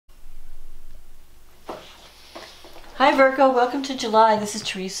Hi Virgo, welcome to July. This is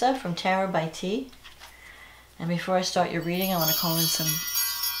Teresa from Tarot by T. And before I start your reading, I want to call in some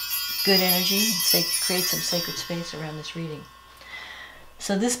good energy and create some sacred space around this reading.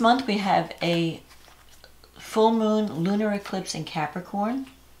 So this month we have a full moon lunar eclipse in Capricorn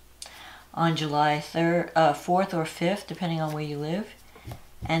on July 4th or 5th, depending on where you live.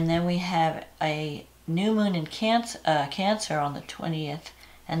 And then we have a new moon in Cancer on the 20th,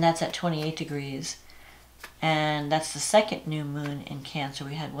 and that's at 28 degrees. And that's the second new moon in Cancer.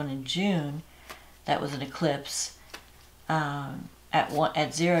 We had one in June that was an eclipse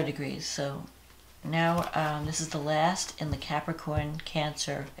at 0 degrees. So now this is the last in the Capricorn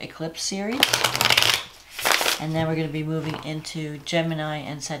Cancer eclipse series. And then we're going to be moving into Gemini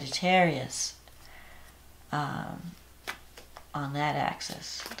and Sagittarius on that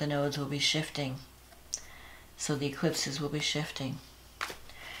axis. The nodes will be shifting. So the eclipses will be shifting.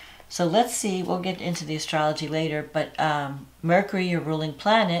 So let's see, we'll get into the astrology later, but Mercury, your ruling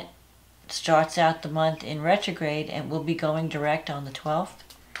planet, starts out the month in retrograde and will be going direct on the 12th.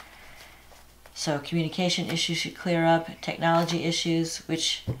 So communication issues should clear up, technology issues,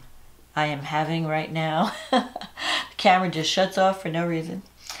 which I am having right now. The camera just shuts off for no reason.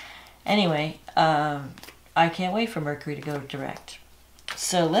 Anyway, I can't wait for Mercury to go direct.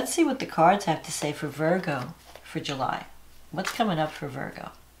 So let's see what the cards have to say for Virgo for July. What's coming up for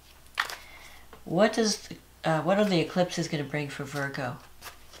Virgo? What are the eclipses going to bring for Virgo?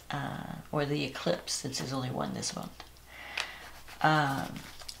 Or the eclipse, since there's only one this month.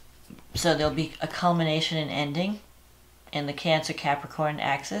 So there'll be a culmination and ending in the Cancer-Capricorn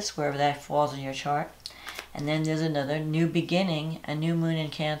axis, wherever that falls in your chart. And then there's another new beginning, a new moon in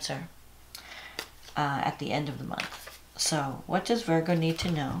Cancer at the end of the month. So what does Virgo need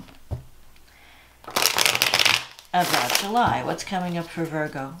to know about July? What's coming up for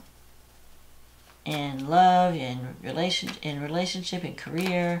Virgo? In love, in relationship, in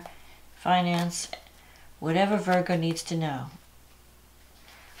career, finance, whatever Virgo needs to know.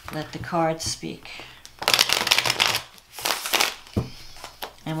 Let the cards speak.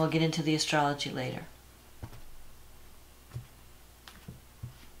 And we'll get into the astrology later.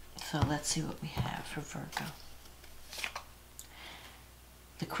 So let's see what we have for Virgo.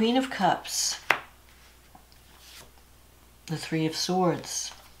 The Queen of Cups. The Three of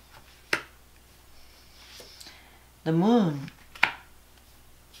Swords. The Moon,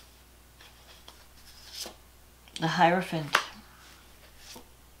 the Hierophant,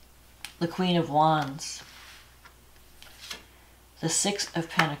 the Queen of Wands, the Six of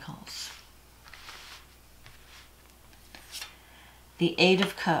Pentacles, the Eight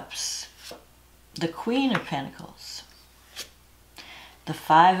of Cups, the Queen of Pentacles, the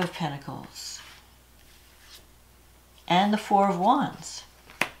Five of Pentacles, and the Four of Wands.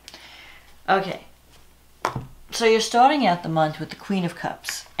 Okay. So you're starting out the month with the Queen of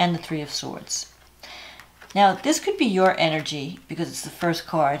Cups and the Three of Swords. Now, this could be your energy because it's the first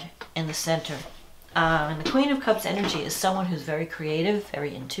card in the center. And the Queen of Cups energy is someone who's very creative,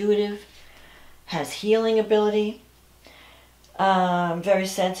 very intuitive, has healing ability, very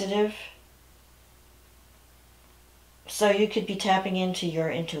sensitive. So you could be tapping into your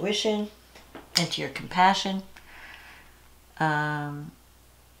intuition, into your compassion,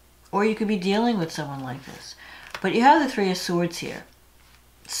 or you could be dealing with someone like this. But you have the Three of Swords here.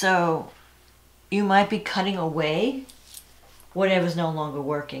 So you might be cutting away whatever's no longer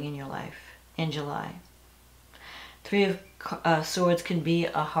working in your life in July. Three of Swords can be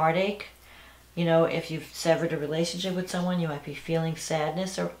a heartache. You know, if you've severed a relationship with someone, you might be feeling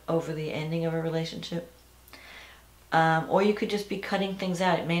sadness over the ending of a relationship. Or you could just be cutting things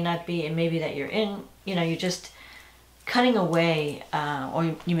out. It may not be, it may be that you're you're just cutting away,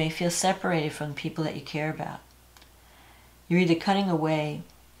 or you may feel separated from the people that you care about. You're either cutting away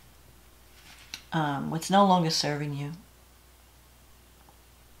what's no longer serving you.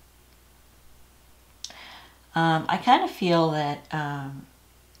 I kind of feel that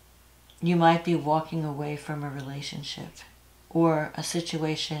you might be walking away from a relationship or a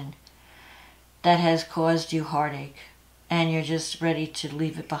situation that has caused you heartache, and you're just ready to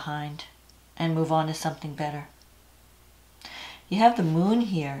leave it behind and move on to something better. You have the Moon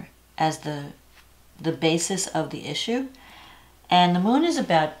here as the basis of the issue. And the Moon is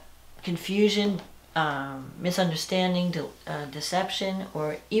about confusion, misunderstanding, deception,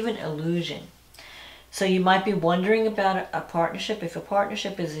 or even illusion. So you might be wondering about a partnership. If a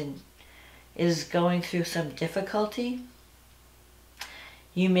partnership is going through some difficulty,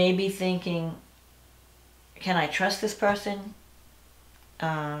 you may be thinking, can I trust this person?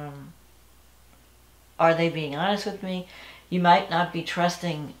 Are they being honest with me? You might not be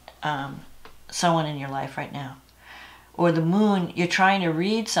trusting someone in your life right now. Or the moon, you're trying to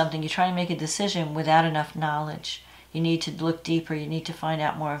read something, you're trying to make a decision without enough knowledge. You need to look deeper, you need to find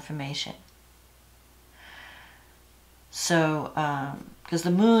out more information. So, because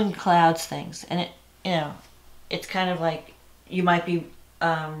the moon clouds things, and it's kind of like you might be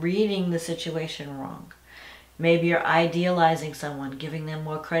reading the situation wrong. Maybe you're idealizing someone, giving them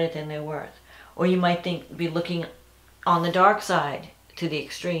more credit than they're worth. Or you might be looking on the dark side to the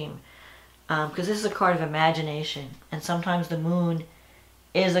extreme. Because this is a card of imagination. And sometimes the moon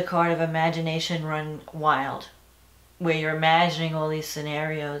is a card of imagination run wild. Where you're imagining all these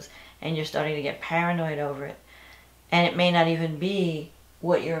scenarios and you're starting to get paranoid over it. And it may not even be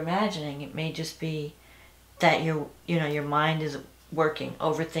what you're imagining. It may just be that your mind is working,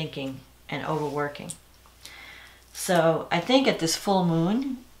 overthinking and overworking. So I think at this full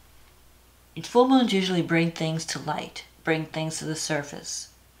moon, full moons usually bring things to light, bring things to the surface.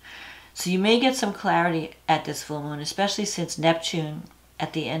 So you may get some clarity at this full moon, especially since Neptune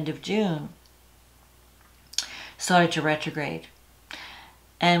at the end of June started to retrograde.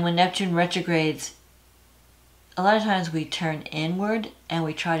 And when Neptune retrogrades, a lot of times we turn inward and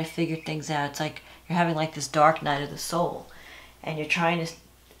we try to figure things out. It's like you're having like this dark night of the soul, and you're trying to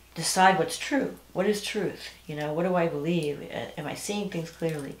decide what's true. What is truth? What do I believe? Am I seeing things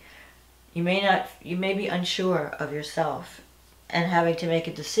clearly? You may be unsure of yourself and having to make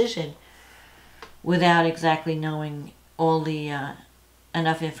a decision without exactly knowing all the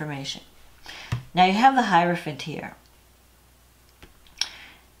enough information. Now you have the Hierophant here.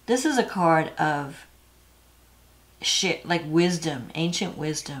 This is a card of like wisdom, ancient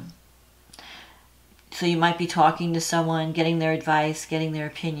wisdom. So you might be talking to someone, getting their advice, getting their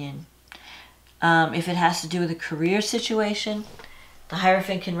opinion. If it has to do with a career situation, the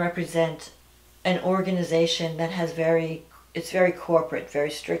Hierophant can represent an organization that has it's very corporate, very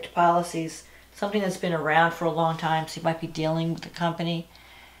strict policies, something that's been around for a long time. So you might be dealing with a company.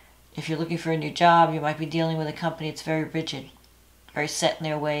 If you're looking for a new job, you might be dealing with a company that's very rigid, very set in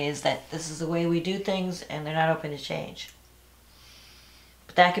their ways, that this is the way we do things and they're not open to change.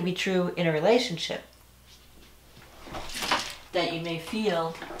 But that could be true in a relationship. That you may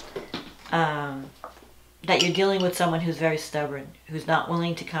feel that you're dealing with someone who's very stubborn, who's not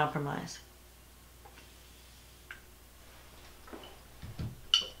willing to compromise.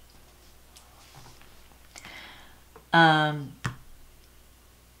 And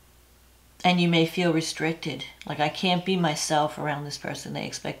you may feel restricted, like I can't be myself around this person. They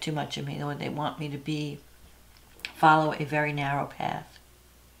expect too much of me, or they want me to follow a very narrow path.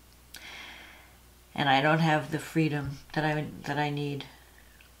 And I don't have the freedom that I need.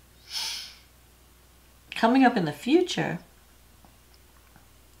 Coming up in the future,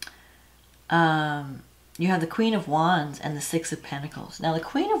 you have the Queen of Wands and the Six of Pentacles. Now the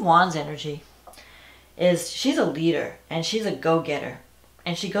Queen of Wands energy she's a leader and she's a go-getter.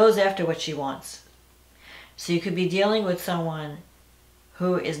 And she goes after what she wants. So you could be dealing with someone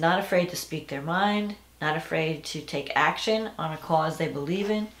who is not afraid to speak their mind, not afraid to take action on a cause they believe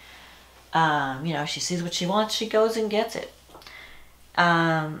in. She sees what she wants, she goes and gets it.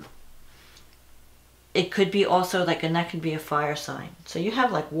 It could be also and that could be a fire sign. So you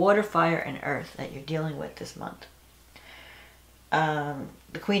have like water, fire, and earth that you're dealing with this month.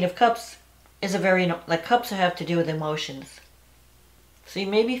 The Queen of Cups is cups have to do with emotions. So you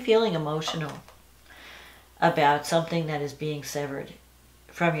may be feeling emotional about something that is being severed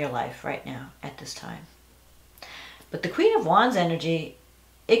from your life right now at this time. But the Queen of Wands energy,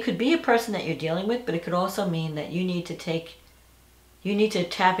 it could be a person that you're dealing with, but it could also mean that you need to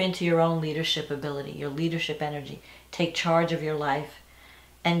tap into your own leadership ability, your leadership energy, take charge of your life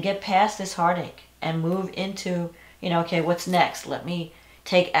and get past this heartache and move into, okay, what's next? Let me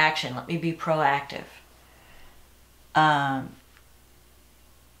take action. Let me be proactive.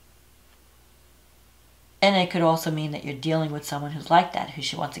 And it could also mean that you're dealing with someone who's like that, who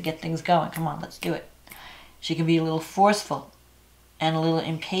she wants to get things going. Come on, let's do it. She can be a little forceful and a little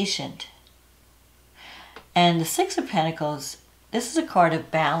impatient. And the Six of Pentacles, this is a card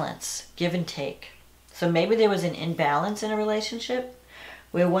of balance, give and take. So maybe there was an imbalance in a relationship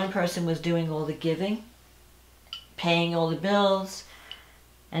where one person was doing all the giving, paying all the bills,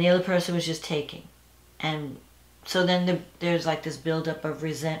 and the other person was just taking. And so then there's like this buildup of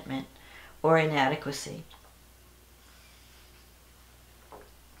resentment or inadequacy,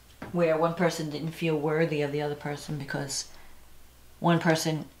 where one person didn't feel worthy of the other person because one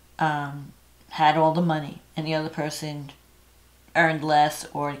person had all the money and the other person earned less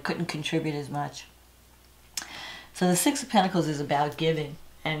or couldn't contribute as much. So the Six of Pentacles is about giving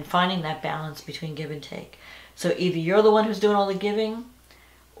and finding that balance between give and take. So either you're the one who's doing all the giving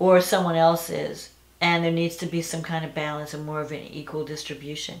or someone else is, And there needs to be some kind of balance and more of an equal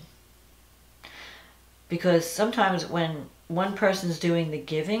distribution. Because sometimes when one person's doing the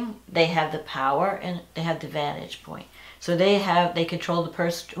giving, they have the power and they have the vantage point. So they control the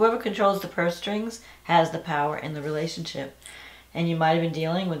purse. Whoever controls the purse strings has the power in the relationship. And you might have been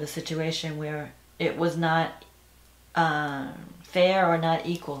dealing with a situation where it was not fair or not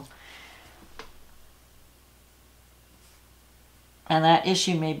equal. And that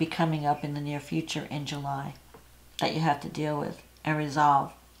issue may be coming up in the near future in July that you have to deal with and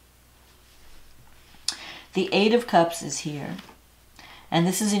resolve. The Eight of Cups is here. And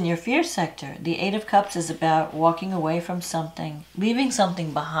this is in your fear sector. The Eight of Cups is about walking away from something, leaving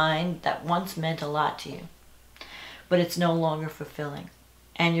something behind that once meant a lot to you, but it's no longer fulfilling.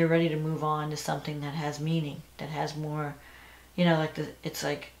 And you're ready to move on to something that has meaning, that has more, you know, it's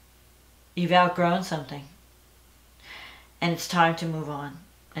like you've outgrown something. And it's time to move on.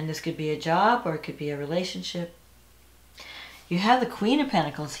 And this could be a job or it could be a relationship. You have the Queen of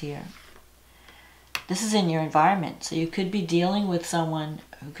Pentacles here. This is in your environment. So you could be dealing with someone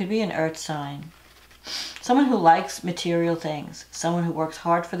who could be an earth sign. Someone who likes material things. Someone who works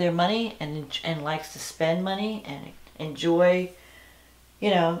hard for their money and likes to spend money and enjoy, you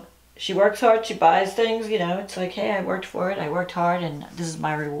know, she works hard, she buys things, you know, it's like, hey, I worked for it, I worked hard, and this is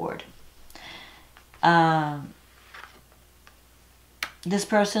my reward. This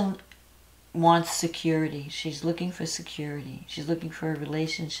person wants security. She's looking for security. She's looking for a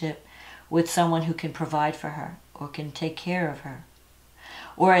relationship with someone who can provide for her or can take care of her,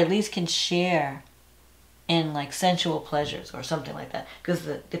 or at least can share in like sensual pleasures or something like that. Because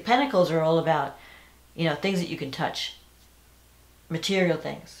the pentacles are all about, you know, things that you can touch, material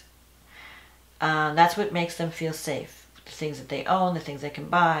things. That's what makes them feel safe. The things that they own, the things they can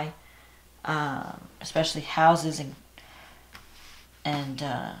buy, especially houses and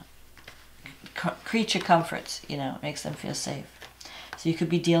creature comforts, you know, makes them feel safe. So you could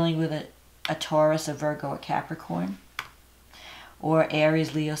be dealing with a Taurus, a Virgo, a Capricorn, or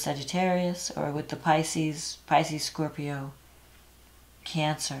Aries, Leo, Sagittarius, or with the Pisces, Scorpio,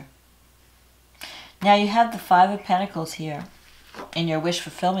 Cancer. Now you have the Five of Pentacles here in your wish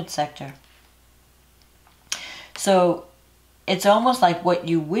fulfillment sector. So it's almost like what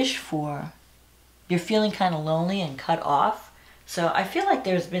you wish for, you're feeling kind of lonely and cut off. So I feel like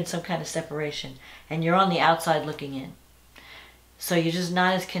there's been some kind of separation and you're on the outside looking in. So you're just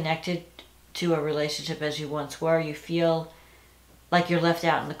not as connected to a relationship as you once were. You feel like you're left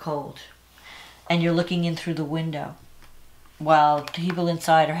out in the cold. And you're looking in through the window while people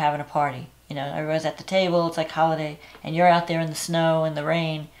inside are having a party. You know, everyone's at the table, it's like holiday, and you're out there in the snow and the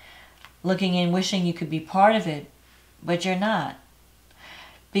rain, looking in, wishing you could be part of it, but you're not.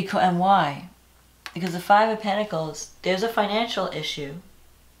 And why? Because the Five of Pentacles, there's a financial issue.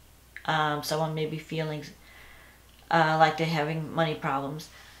 Someone may be feeling like they're having money problems,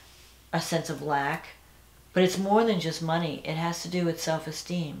 a sense of lack. But it's more than just money. It has to do with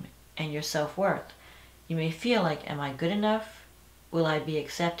self-esteem and your self-worth. You may feel like, am I good enough? Will I be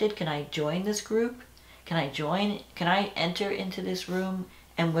accepted? Can I join this group? Can I enter into this room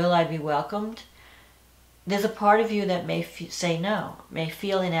and will I be welcomed? There's a part of you that may say no, may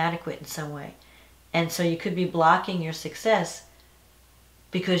feel inadequate in some way. And so you could be blocking your success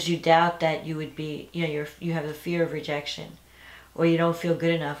because you doubt that you would be, you know, you have the fear of rejection, or you don't feel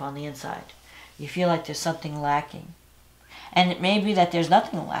good enough on the inside. You feel like there's something lacking. And it may be that there's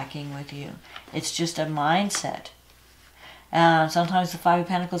nothing lacking with you. It's just a mindset. Sometimes the Five of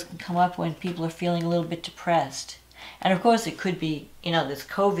Pentacles can come up when people are feeling a little bit depressed. And of course it could be, you know, this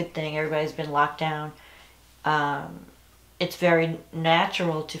COVID thing, everybody's been locked down. It's very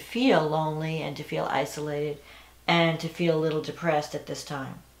natural to feel lonely and to feel isolated and to feel a little depressed at this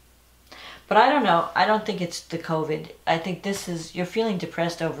time. But I don't know. I don't think it's the COVID. I think this is, you're feeling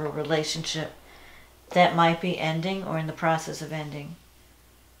depressed over a relationship that might be ending or in the process of ending.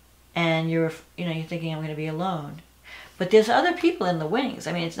 And you're thinking, I'm going to be alone. But there's other people in the wings.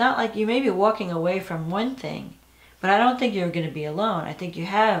 I mean, it's not like you may be walking away from one thing, but I don't think you're going to be alone. I think you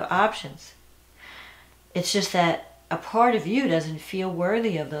have options. It's just that a part of you doesn't feel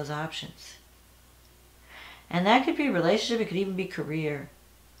worthy of those options. And that could be a relationship. It could even be career.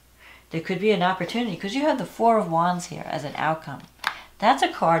 There could be an opportunity because you have the Four of Wands here as an outcome. That's a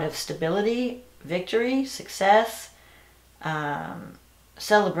card of stability, victory, success,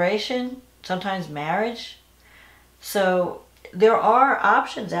 celebration, sometimes marriage. So there are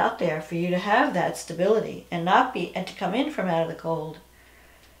options out there for you to have that stability and to come in from out of the cold.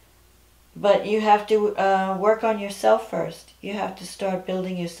 But you have to work on yourself first. You have to start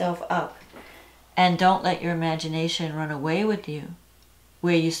building yourself up. And don't let your imagination run away with you.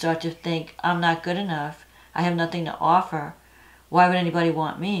 where you start to think, I'm not good enough, I have nothing to offer, why would anybody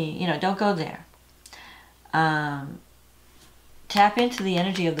want me? You know, don't go there. Tap into the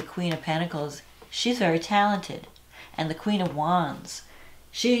energy of the Queen of Pentacles. She's very talented. And the Queen of Wands,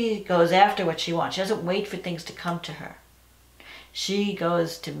 she goes after what she wants. She doesn't wait for things to come to her. She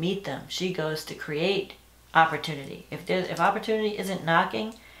goes to meet them. She goes to create opportunity. If opportunity isn't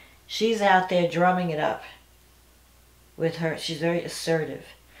knocking, she's out there drumming it up with her. She's very assertive.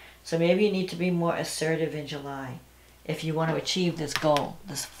 So maybe you need to be more assertive in July if you want to achieve this goal,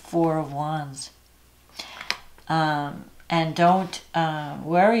 this Four of Wands. And don't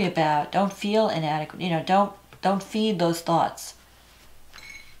worry about, don't feel inadequate. You know, don't feed those thoughts.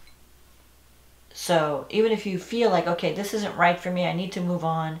 So even if you feel like, okay, this isn't right for me, I need to move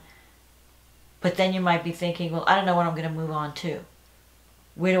on. But then you might be thinking, well, I don't know what I'm going to move on to.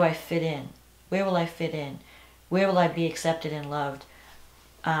 Where do I fit in? Where will I fit in? Where will I be accepted and loved?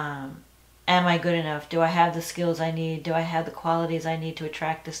 Am I good enough? Do I have the skills I need? Do I have the qualities I need to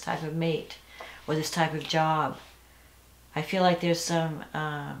attract this type of mate or this type of job? I feel like there's some,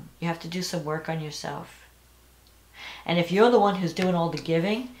 you have to do some work on yourself. And if you're the one who's doing all the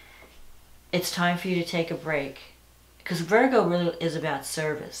giving, it's time for you to take a break. Because Virgo really is about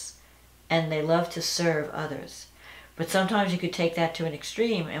service. And they love to serve others. But sometimes you could take that to an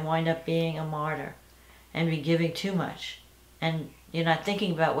extreme and wind up being a martyr and be giving too much. And you're not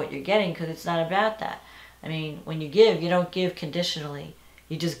thinking about what you're getting because it's not about that. I mean, when you give, you don't give conditionally.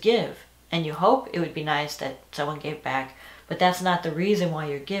 You just give. And you hope it would be nice that someone gave back. But that's not the reason why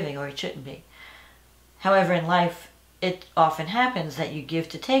you're giving, or it shouldn't be. However, in life, it often happens that you give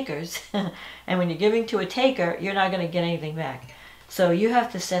to takers. And when you're giving to a taker, you're not going to get anything back. So you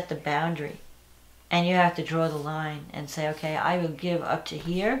have to set the boundary. And you have to draw the line and say, okay, I will give up to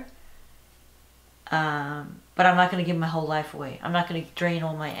here. But I'm not going to give my whole life away. I'm not going to drain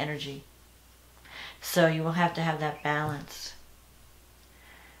all my energy. So you will have to have that balance.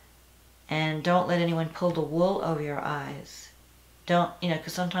 And don't let anyone pull the wool over your eyes. Don't, you know,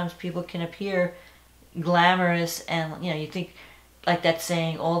 because sometimes people can appear glamorous and, you know, you think, like that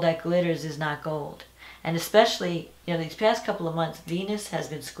saying, all that glitters is not gold. And especially, you know, these past couple of months, Venus has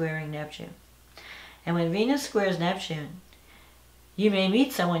been squaring Neptune. And when Venus squares Neptune, you may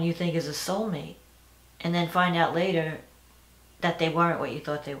meet someone you think is a soulmate and then find out later that they weren't what you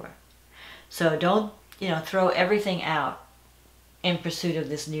thought they were. So don't, you know, throw everything out in pursuit of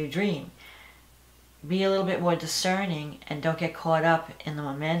this new dream. Be a little bit more discerning and don't get caught up in the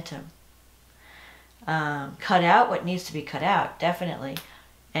momentum. Cut out what needs to be cut out, definitely.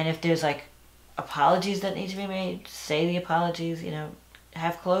 And if there's like apologies that need to be made, say the apologies, you know,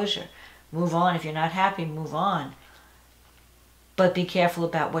 have closure. Move on. If you're not happy, move on. But be careful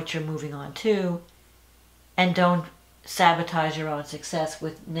about what you're moving on to, and don't sabotage your own success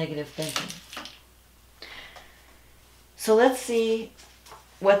with negative thinking. So let's see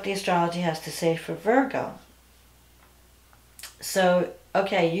what the astrology has to say for Virgo. So,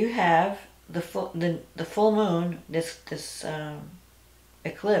 okay, you have the full moon. This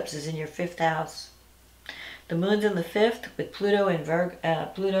eclipse is in your 5th house. The moon's in the 5th with Pluto and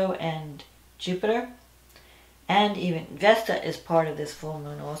Pluto and Jupiter, and even Vesta is part of this full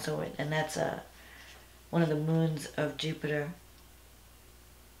moon also, and that's one of the moons of Jupiter.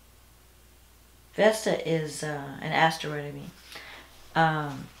 Vesta is an asteroid, I mean.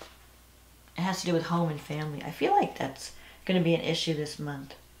 It has to do with home and family. I feel like that's going to be an issue this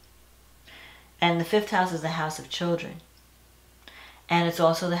month. And the 5th house is the house of children. And it's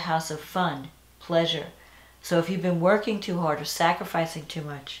also the house of fun, pleasure. So if you've been working too hard or sacrificing too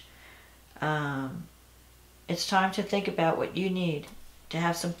much, it's time to think about what you need to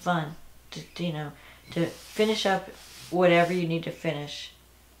have some fun, to finish up whatever you need to finish.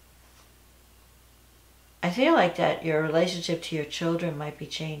 I feel like that your relationship to your children might be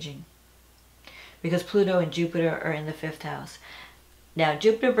changing because Pluto and Jupiter are in the 5th house. Now,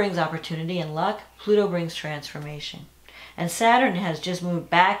 Jupiter brings opportunity and luck. Pluto brings transformation. And Saturn has just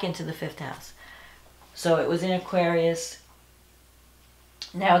moved back into the 5th house. So it was in Aquarius.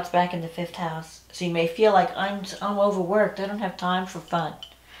 Now it's back in the 5th house. So you may feel like I'm overworked. I don't have time for fun.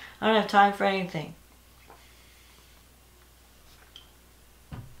 I don't have time for anything.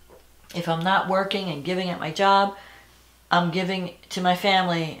 If I'm not working and giving at my job, I'm giving to my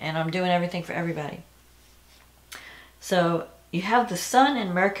family and I'm doing everything for everybody. So you have the Sun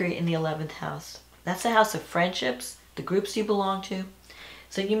and Mercury in the 11th house. That's the house of friendships, the groups you belong to.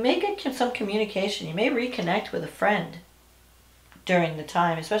 So you may get some communication. You may reconnect with a friend during the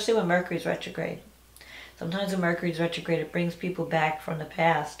time, especially when Mercury's retrograde. Sometimes when Mercury's retrograde, it brings people back from the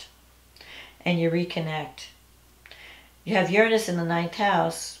past and you reconnect. You have Uranus in the 9th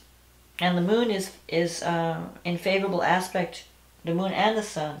house, and the moon is in favorable aspect, the moon and the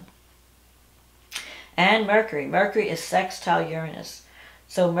sun. And Mercury. Mercury is sextile Uranus.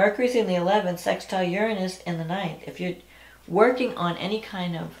 So Mercury's in the 11th, sextile Uranus in the 9th. If you're working on any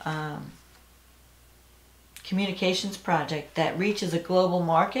kind of communications project that reaches a global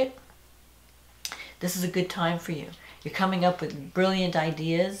market, this is a good time for you. You're coming up with brilliant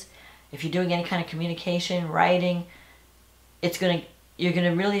ideas. If you're doing any kind of communication, writing, you're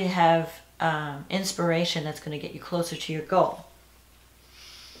gonna really have inspiration that's gonna get you closer to your goal.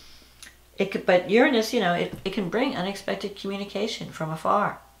 But Uranus, it can bring unexpected communication from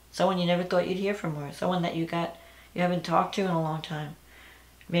afar. Someone you never thought you'd hear from, or someone that you haven't talked to in a long time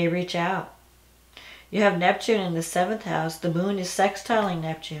may reach out. You have Neptune in the 7th house. The moon is sextiling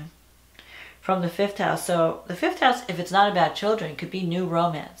Neptune from the 5th house. So the 5th house, if it's not about children, it could be new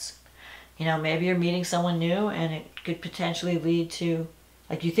romance. Maybe you're meeting someone new and it could potentially lead to,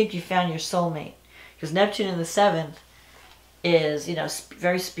 like, you think you found your soulmate. Because Neptune in the 7th is,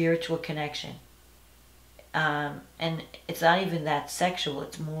 very spiritual connection. And it's not even that sexual.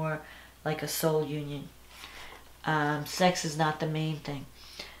 It's more like a soul union. Sex is not the main thing.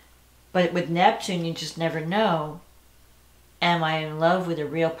 But with Neptune, you just never know. Am I in love with a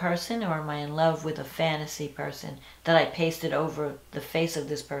real person, or am I in love with a fantasy person that I pasted over the face of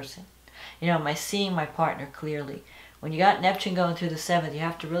this person? Am I seeing my partner clearly? When you got Neptune going through the 7th, you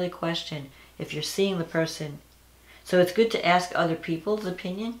have to really question if you're seeing the person. So it's good to ask other people's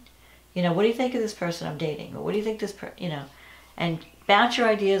opinion. What do you think of this person I'm dating? Or what do you think this and bounce your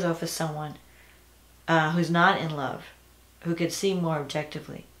ideas off of someone who's not in love, who could see more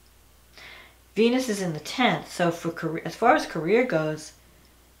objectively. Venus is in the 10th, so for career, as far as career goes,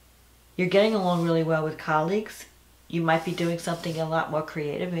 you're getting along really well with colleagues. You might be doing something a lot more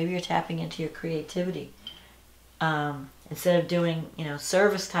creative. Maybe you're tapping into your creativity. Instead of doing,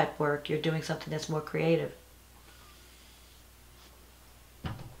 service type work, you're doing something that's more creative.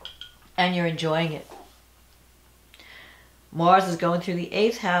 And you're enjoying it. Mars is going through the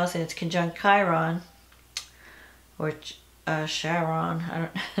 8th house, and it's conjunct Chiron, or Charon, I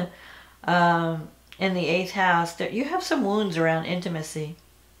don't in the 8th house. You have some wounds around intimacy,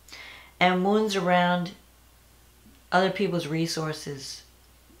 and wounds around other people's resources.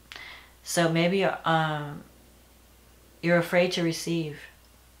 So maybe you're afraid to receive.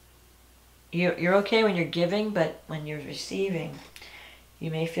 You're okay when you're giving, but when you're receiving,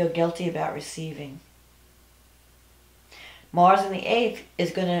 you may feel guilty about receiving. Mars in the 8th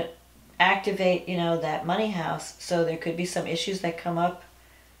is going to activate, that money house. So there could be some issues that come up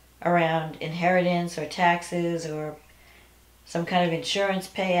around inheritance or taxes or some kind of insurance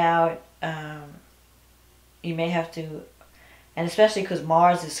payout. You may have to, and especially because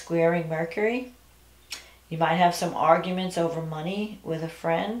Mars is squaring Mercury, you might have some arguments over money with a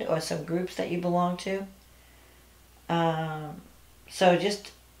friend or some groups that you belong to. So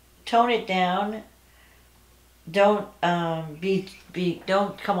just tone it down. Don't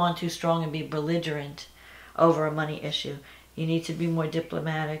don't come on too strong and be belligerent over a money issue. You need to be more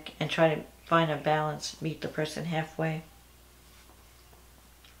diplomatic and try to find a balance, meet the person halfway.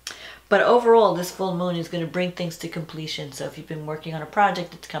 But overall, this full moon is going to bring things to completion. So if you've been working on a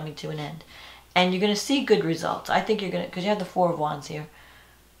project, it's coming to an end. And you're going to see good results. I think you're going to, because you have the 4 of Wands here.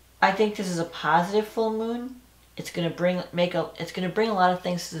 I think this is a positive full moon. It's going to bring a lot of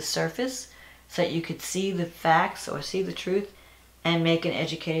things to the surface so that you could see the facts or see the truth and make an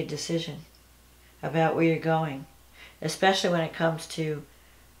educated decision about where you're going. Especially when it comes to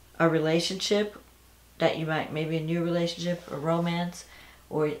a relationship that you might, maybe a new relationship, a romance,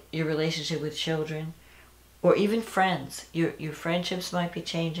 or your relationship with children, or even friends. Your friendships might be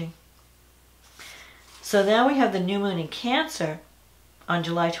changing. So now we have the new moon in Cancer on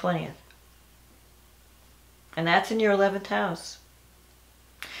July 20th. And that's in your 11th house.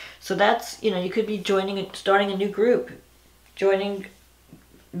 So that's, you could be starting a new group,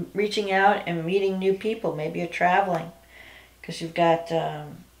 reaching out and meeting new people. Maybe you're traveling because you've got,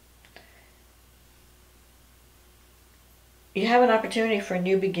 you have an opportunity for a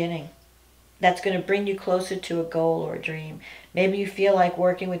new beginning that's going to bring you closer to a goal or a dream. Maybe you feel like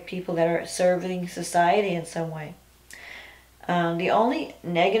working with people that are serving society in some way. The only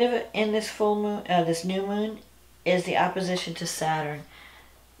negative in this full moon, this new moon, is the opposition to Saturn.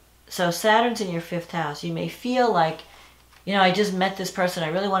 So Saturn's in your 5th house. You may feel like, I just met this person. I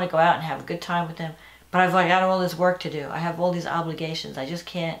really want to go out and have a good time with them. But I've got all this work to do. I have all these obligations. I just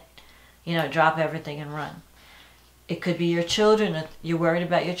can't, drop everything and run. It could be your children. You're worried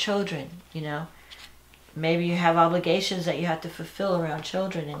about your children, Maybe you have obligations that you have to fulfill around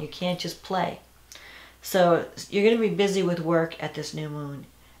children and you can't just play. So you're going to be busy with work at this new moon.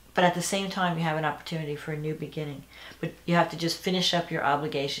 But at the same time, you have an opportunity for a new beginning. But you have to just finish up your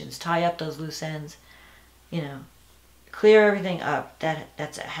obligations, tie up those loose ends, you know, clear everything up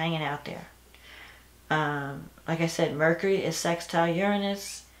that's hanging out there. Like I said, Mercury is sextile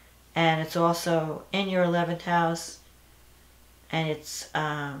Uranus, and it's also in your 11th house. And it's,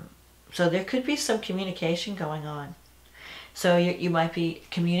 so there could be some communication going on. So you might be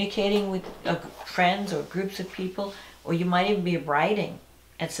communicating with friends or groups of people, or you might even be writing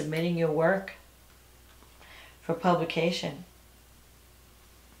and submitting your work for publication.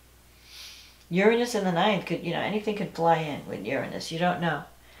 Uranus in the 9th could, you know, anything could fly in with Uranus. You don't know.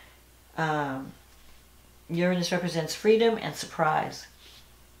 Uranus represents freedom and surprise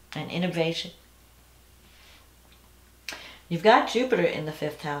and innovation. You've got Jupiter in the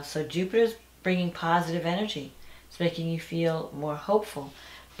 5th house, so Jupiter's bringing positive energy. It's making you feel more hopeful.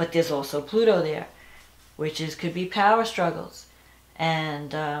 But there's also Pluto there, which could be power struggles.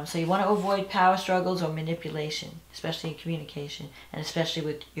 And so you want to avoid power struggles or manipulation, especially in communication, and especially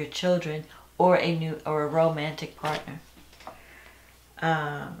with your children or a romantic partner.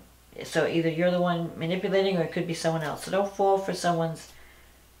 So either you're the one manipulating, or it could be someone else. So don't fall for someone's,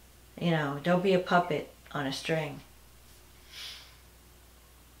 you know, don't be a puppet on a string.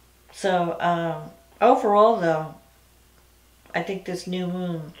 So overall, though, I think this new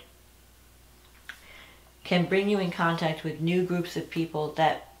moon can bring you in contact with new groups of people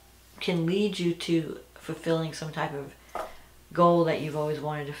that can lead you to fulfilling some type of goal that you've always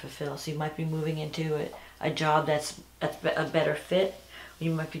wanted to fulfill. So you might be moving into a job that's a better fit.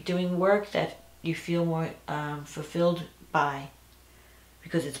 You might be doing work that you feel more fulfilled by,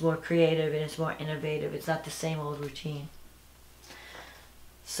 because it's more creative and it's more innovative. It's not the same old routine.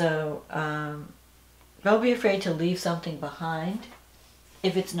 So don't be afraid to leave something behind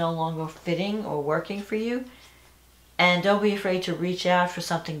if it's no longer fitting or working for you. And don't be afraid to reach out for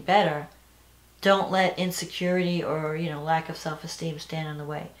something better. Don't let insecurity or, you know, lack of self-esteem stand in the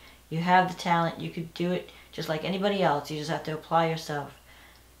way. You have the talent. You could do it just like anybody else. You just have to apply yourself.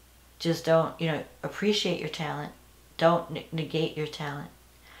 Just don't, you know, appreciate your talent. Don't negate your talent.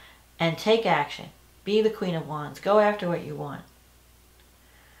 And take action. Be the Queen of Wands. Go after what you want.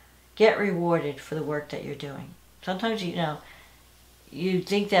 Get rewarded for the work that you're doing. Sometimes, you know, you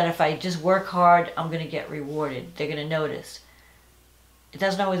think that if I just work hard, I'm going to get rewarded. They're going to notice. It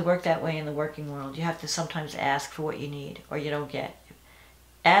doesn't always work that way in the working world. You have to sometimes ask for what you need, or you don't get.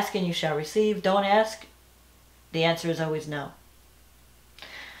 Ask and you shall receive. Don't ask, the answer is always no.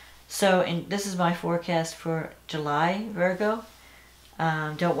 So this is my forecast for July, Virgo.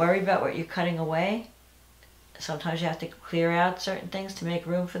 Don't worry about what you're cutting away. Sometimes you have to clear out certain things to make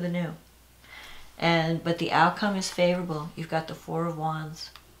room for the new. But the outcome is favorable. You've got the Four of Wands.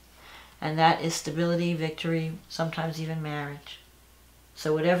 And that is stability, victory, sometimes even marriage.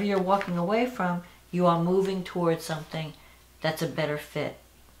 So whatever you're walking away from, you are moving towards something that's a better fit,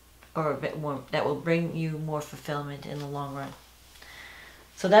 or a bit more, that will bring you more fulfillment in the long run.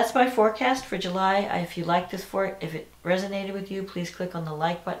 So that's my forecast for July. If you like this, if it resonated with you, please click on the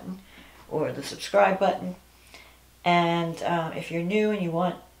like button or the subscribe button. And if you're new and you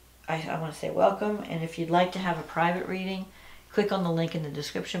want, I want to say welcome. And if you'd like to have a private reading, click on the link in the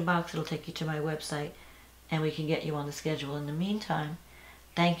description box. It'll take you to my website, and we can get you on the schedule. In the meantime,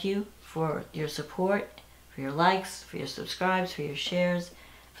 thank you for your support, for your likes, for your subscribes, for your shares,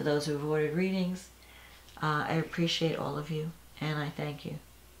 for those who have ordered readings. I appreciate all of you, and I thank you.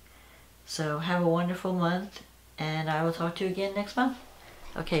 So have a wonderful month, and I will talk to you again next month.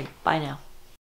 Okay, bye now.